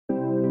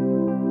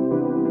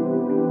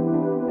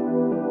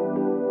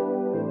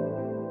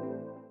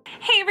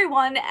Hey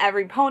everyone,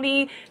 Every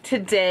Pony.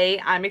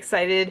 Today I'm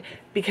excited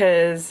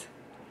because,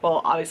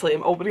 well, obviously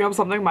I'm opening up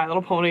something My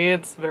Little Pony.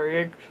 It's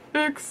very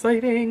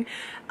exciting.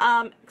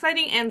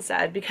 Exciting and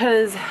sad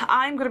because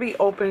I'm going to be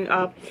opening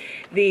up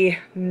the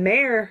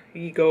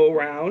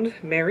Mare-Y-Go-Round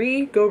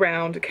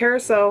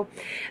Carousel,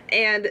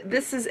 and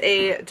this is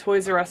a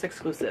Toys R Us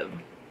exclusive.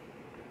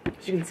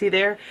 As you can see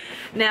there.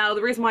 Now,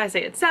 the reason why I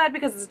say it's sad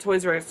because it's a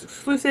Toys R Us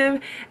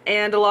exclusive,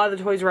 and a lot of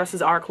the Toys R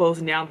Us's are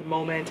closing down at the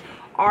moment.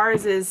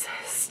 Ours is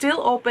still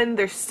open,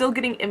 they're still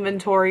getting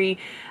inventory,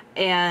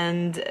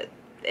 and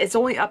it's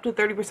only up to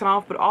 30%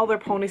 off, but all their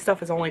pony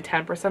stuff is only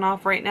 10%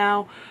 off right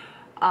now.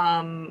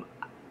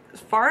 As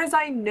far as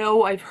I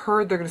know, I've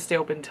heard they're going to stay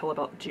open until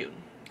about June.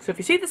 So if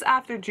you see this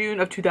after June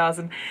of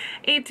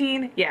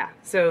 2018, yeah,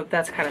 so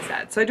that's kind of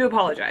sad. So I do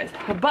apologize.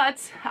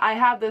 But I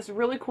have this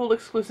really cool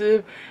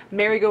exclusive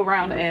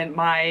Mare-Y-Go-Round, and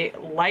my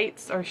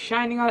lights are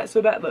shining on it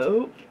so bad.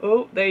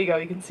 Oh, there you go,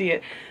 you can see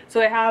it.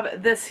 So I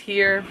have this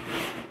here,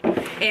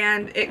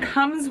 and it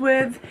comes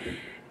with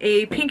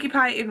a Pinkie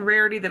Pie in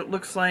Rarity that it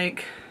looks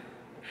like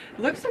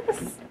this,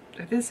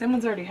 the same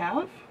ones I already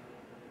have.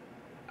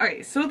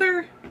 Alright, so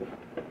they're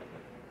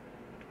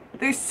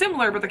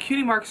similar, but the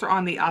cutie marks are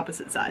on the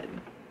opposite side.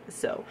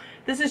 So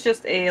this is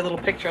just a little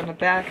picture on the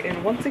back,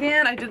 and once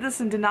again I did this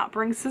and did not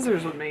bring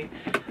scissors with me.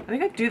 I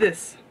think I do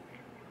this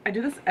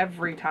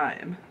every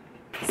time.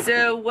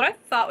 So what I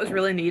thought was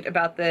really neat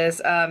about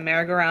this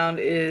Mare-Y-Go-Round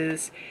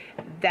is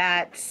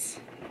that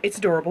it's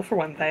adorable for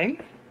one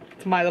thing,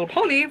 it's My Little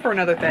Pony for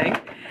another thing,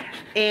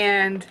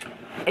 and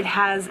it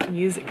has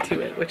music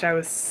to it, which I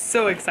was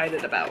so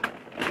excited about.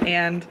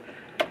 And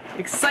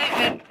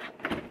excitement,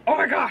 oh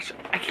my gosh,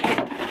 I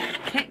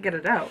can't get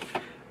it out.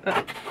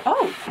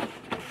 Oh,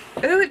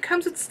 it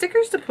comes with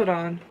stickers to put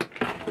on.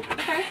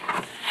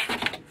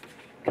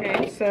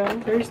 Okay, so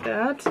there's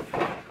that.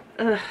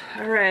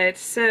 Alright,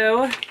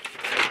 so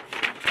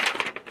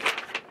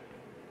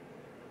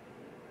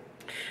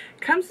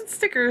comes with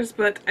stickers,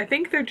 but I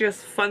think they're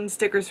just fun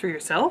stickers for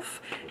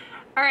yourself.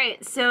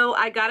 Alright, so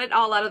I got it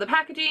all out of the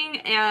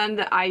packaging,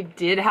 and I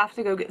did have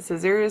to go get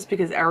scissors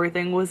because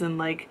everything was in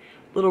like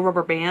little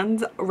rubber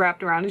bands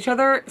wrapped around each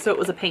other, so it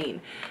was a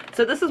pain.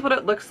 So this is what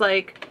it looks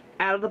like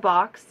out of the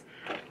box,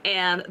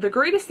 and the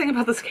greatest thing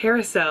about this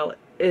carousel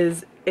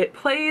is it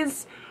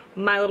plays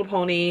My Little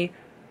Pony.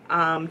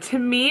 To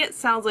me it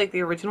sounds like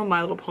the original My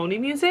Little Pony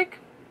music,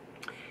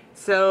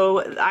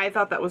 so I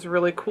thought that was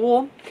really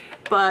cool.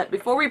 But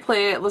before we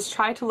play it, let's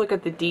try to look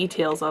at the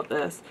details of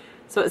this.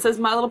 So it says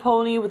My Little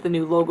Pony with the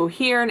new logo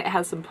here, and it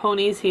has some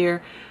ponies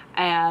here,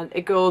 and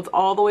it goes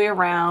all the way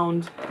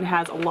around. It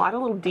has a lot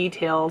of little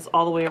details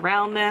all the way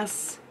around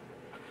this,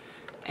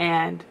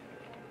 and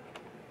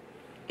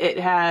it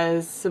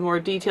has some more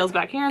details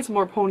back here and some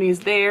more ponies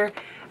there,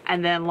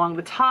 and then along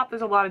the top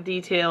there's a lot of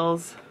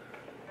details,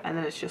 and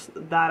then it's just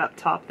that up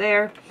top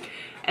there.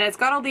 And it's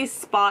got all these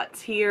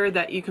spots here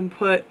that you can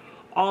put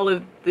all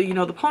of the, you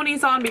know, the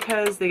ponies on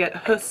because they get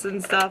hoofs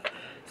and stuff,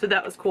 so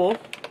that was cool.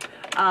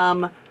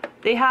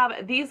 They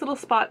have these little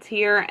spots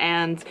here,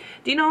 and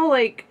do you know,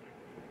 like,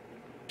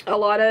 a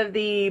lot of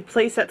the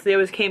play sets, they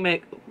always came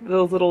with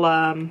those little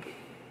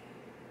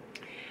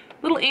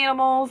little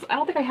animals. I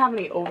don't think I have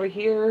any over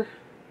here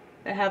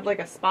that have like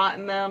a spot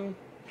in them.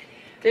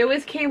 They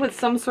always came with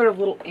some sort of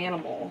little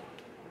animal.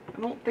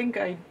 I don't think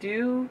I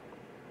do.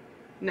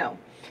 No.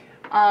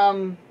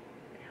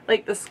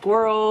 Like the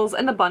squirrels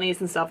and the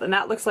bunnies and stuff, and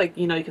that looks like,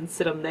 you know, you can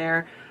sit them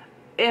there.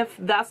 If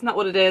that's not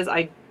what it is,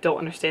 I don't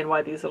understand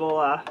why these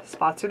little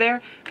spots are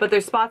there, but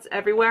there's spots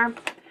everywhere.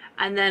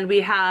 And then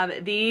we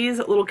have these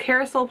little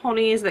carousel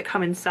ponies that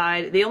come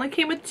inside. They only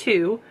came with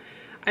 2.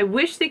 I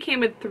wish they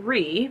came with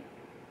 3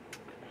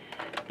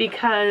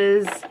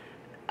 because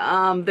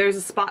there's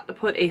a spot to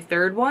put a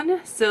third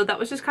one. So that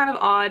was just kind of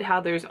odd how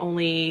there's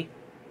only,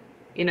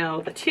 you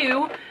know, the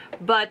 2,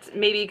 but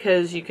maybe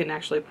because you can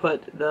actually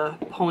put the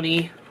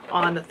pony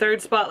on the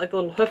third spot, like the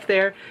little hoof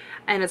there.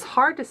 And it's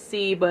hard to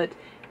see, but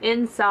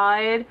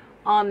inside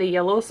on the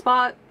yellow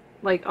spot,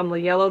 like on the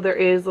yellow, there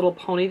is little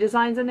pony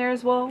designs in there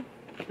as well.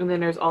 And then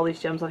there's all these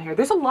gems on here.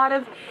 There's a lot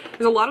of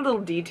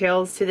little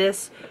details to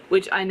this,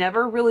 which I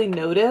never really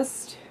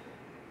noticed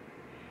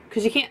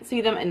because you can't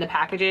see them in the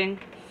packaging.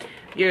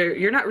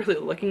 You're not really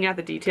looking at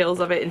the details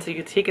of it until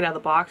you take it out of the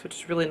box, which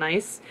is really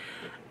nice.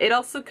 It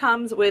also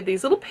comes with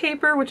these little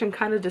paper, which I'm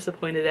kind of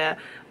disappointed at.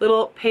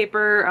 Little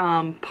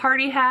paper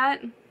party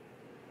hat.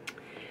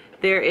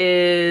 There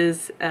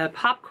is a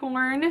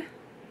popcorn,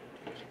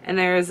 and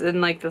there's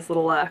like this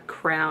little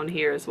crown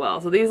here as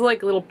well. So these are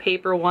like little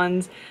paper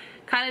ones.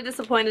 Kind of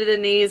disappointed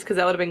in these because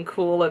that would have been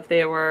cool if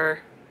they were,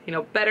 you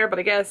know, better. But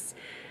I guess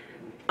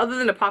other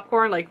than a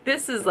popcorn, like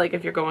this is like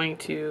if you're going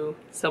to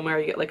somewhere,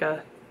 you get like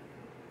a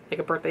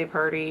birthday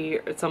party,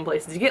 or some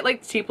places you get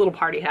like cheap little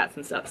party hats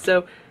and stuff.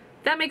 So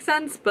that makes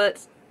sense,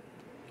 but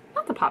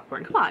not the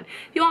popcorn. Come on,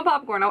 if you want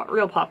popcorn, I want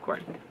real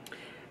popcorn.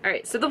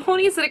 Alright, so the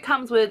ponies that it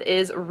comes with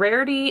is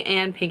Rarity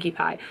and Pinkie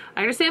Pie. I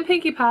understand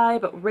Pinkie Pie,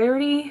 but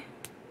Rarity,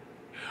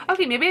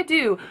 Okay, maybe I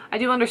do. I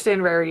do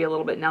understand Rarity a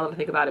little bit now that I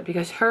think about it,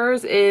 because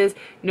hers is,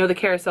 you know, the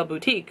Carousel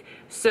boutique.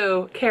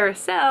 So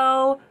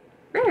Carousel,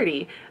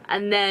 Rarity.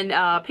 And then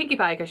Pinkie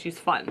Pie, because she's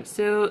fun.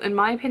 So in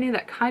my opinion,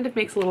 that kind of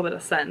makes a little bit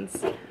of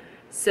sense.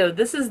 So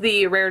this is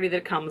the Rarity that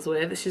it comes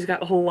with. She's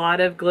got a whole lot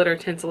of glitter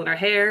tinsel in her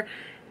hair,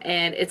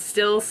 and it's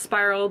still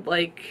spiraled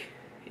like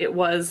it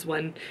was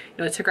when, you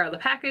know, I took her out of the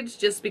package,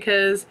 just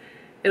because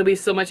it'll be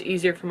so much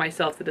easier for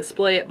myself to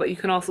display it. But you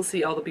can also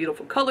see all the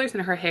beautiful colors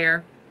in her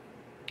hair.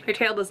 Her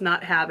tail does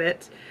not have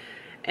it,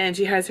 and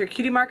she has her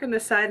cutie mark on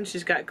this side, and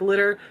she's got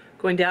glitter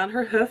going down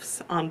her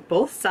hoofs on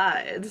both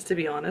sides. To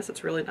be honest,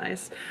 it's really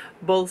nice.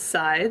 Both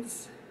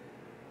sides.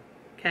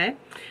 Okay,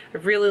 I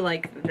really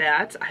like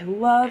that. I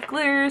love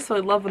glitter, so I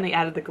love when they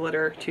added the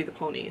glitter to the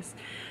ponies.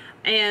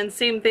 And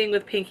same thing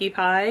with Pinkie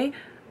Pie.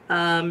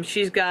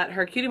 She's got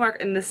her cutie mark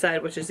on this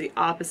side, which is the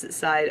opposite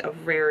side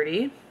of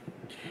Rarity.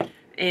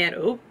 And,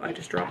 oh, I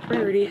just dropped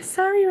Rarity.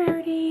 Sorry,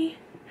 Rarity.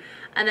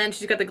 And then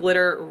she's got the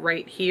glitter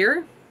right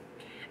here.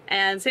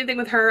 And same thing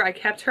with her. I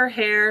kept her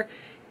hair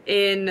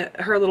in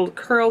her little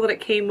curl that it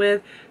came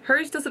with.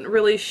 Hers doesn't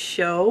really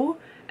show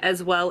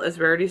as well as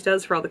Rarity's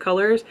does for all the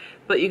colors,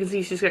 but you can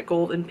see she's got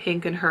gold and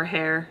pink in her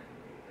hair.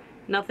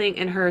 Nothing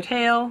in her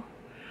tail,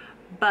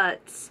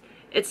 but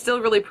it's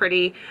still really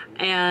pretty,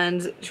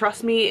 and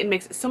trust me, it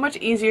makes it so much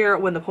easier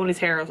when the pony's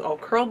hair is all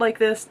curled like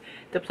this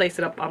to place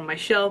it up on my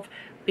shelf,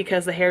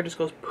 because the hair just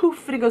goes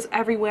poof and it goes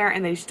everywhere,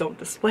 and they just don't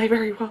display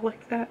very well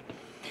like that.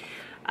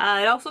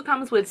 It also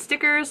comes with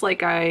stickers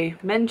like I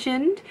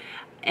mentioned,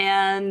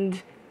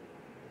 and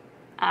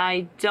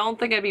I don't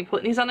think I'd be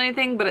putting these on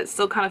anything, but it's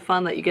still kind of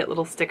fun that you get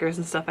little stickers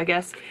and stuff, I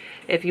guess.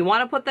 If you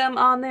want to put them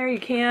on there, you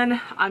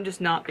can. I'm just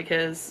not,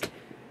 because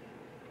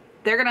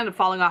they're going to end up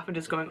falling off and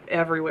just going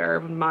everywhere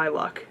with my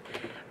luck.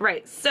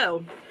 Right,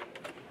 so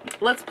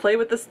let's play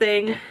with this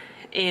thing.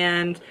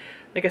 And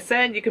like I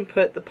said, you can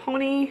put the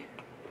pony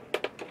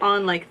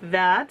on like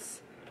that,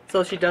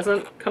 so she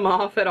doesn't come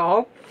off at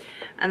all.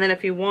 And then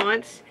if you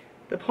want,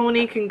 the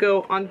pony can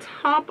go on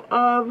top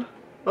of,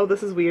 oh,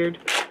 this is weird.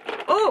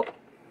 Oh!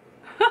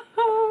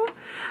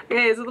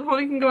 Okay, so the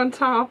pony can go on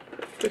top,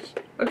 which,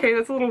 okay,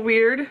 that's a little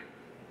weird.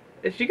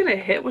 Is she gonna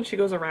hit when she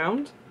goes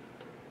around?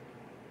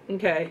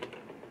 Okay,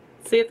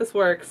 see if this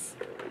works.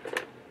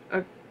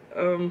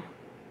 Okay,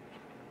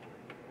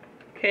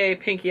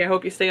 Pinkie, I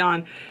hope you stay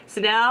on. So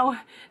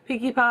now,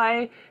 Pinkie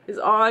Pie is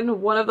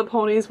on one of the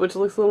ponies, which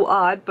looks a little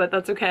odd, but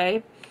that's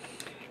okay.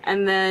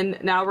 And then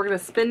now we're gonna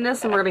spin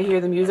this and we're gonna hear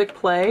the music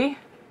play.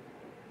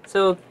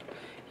 So,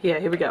 yeah,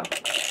 here we go.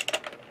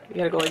 You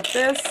gotta go like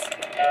this.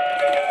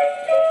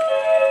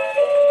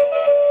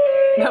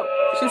 No,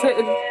 she's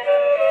hitting.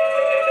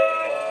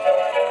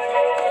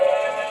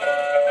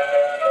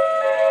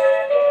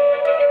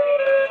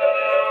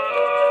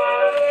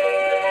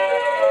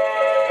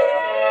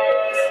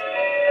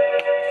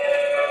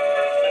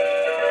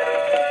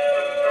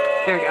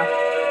 There we go.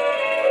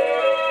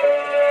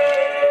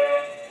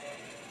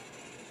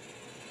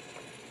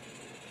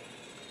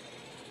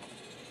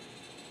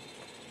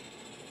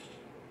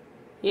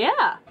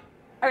 Yeah.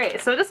 Okay,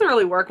 so it doesn't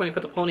really work when you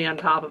put the pony on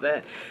top of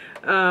it.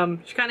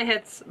 She kind of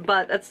hits,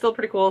 but that's still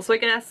pretty cool. So I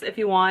guess if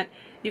you want,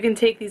 you can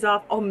take these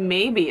off. Oh,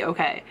 maybe.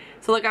 Okay.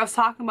 So like I was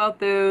talking about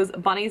those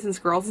bunnies and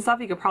squirrels and stuff,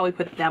 you could probably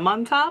put them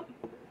on top.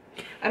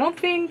 I don't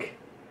think...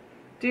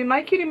 Do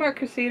my Cutie Mark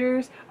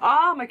Crusaders...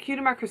 Ah, my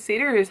Cutie Mark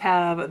Crusaders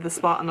have the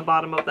spot on the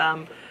bottom of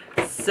them.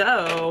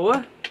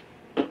 So,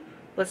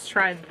 let's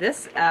try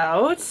this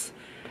out.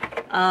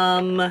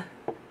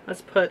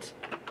 Let's put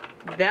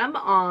them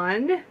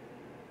on.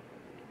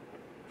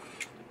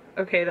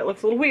 Okay, that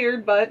looks a little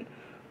weird, but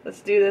let's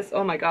do this.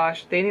 Oh my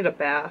gosh, they need a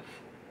bath.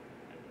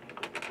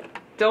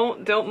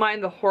 Don't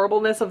mind the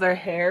horribleness of their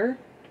hair.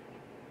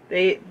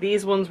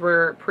 These ones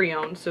were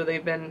pre-owned, so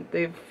they've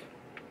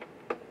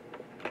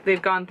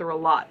gone through a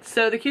lot.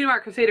 So the Cutie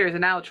Mark Crusaders are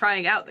now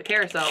trying out the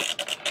carousel.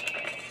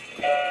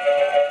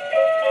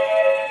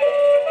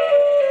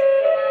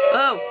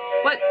 Oh,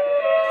 what?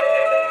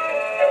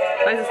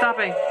 Why is it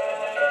stopping?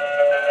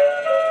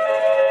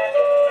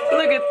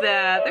 Look at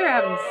that. They're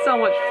having so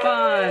much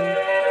fun.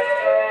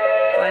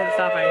 Why is it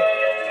stopping?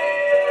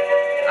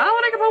 Oh,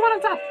 and I can put one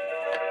on top.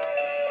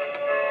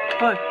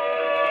 Hold on.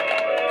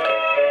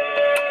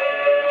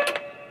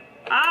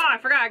 Ah, I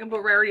forgot I can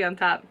put Rarity on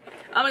top.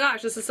 Oh my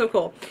gosh, this is so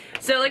cool.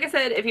 So like I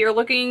said, if you're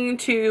looking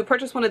to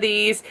purchase one of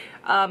these,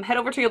 head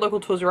over to your local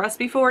Toys R Us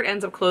before it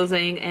ends up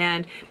closing.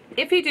 And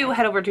if you do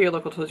head over to your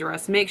local Toys R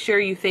Us, make sure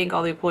you thank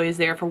all the employees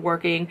there for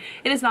working.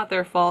 It is not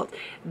their fault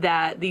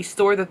that the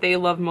store that they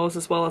love most,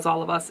 as well as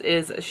all of us,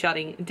 is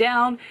shutting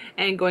down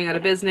and going out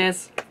of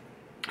business.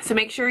 So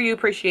make sure you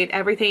appreciate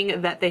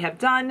everything that they have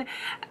done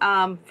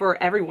for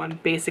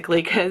everyone,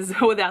 basically, because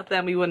without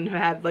them we wouldn't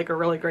have had like a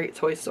really great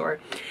toy store.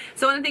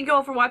 So I want to thank you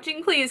all for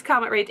watching. Please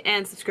comment, rate,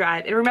 and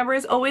subscribe. And remember,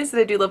 as always,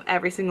 that I do love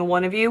every single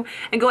one of you.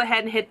 And go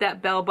ahead and hit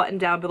that bell button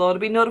down below to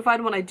be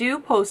notified when I do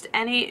post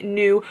any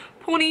new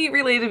pony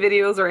related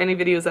videos or any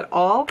videos at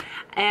all.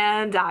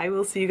 And I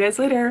will see you guys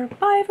later.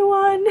 Bye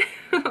everyone!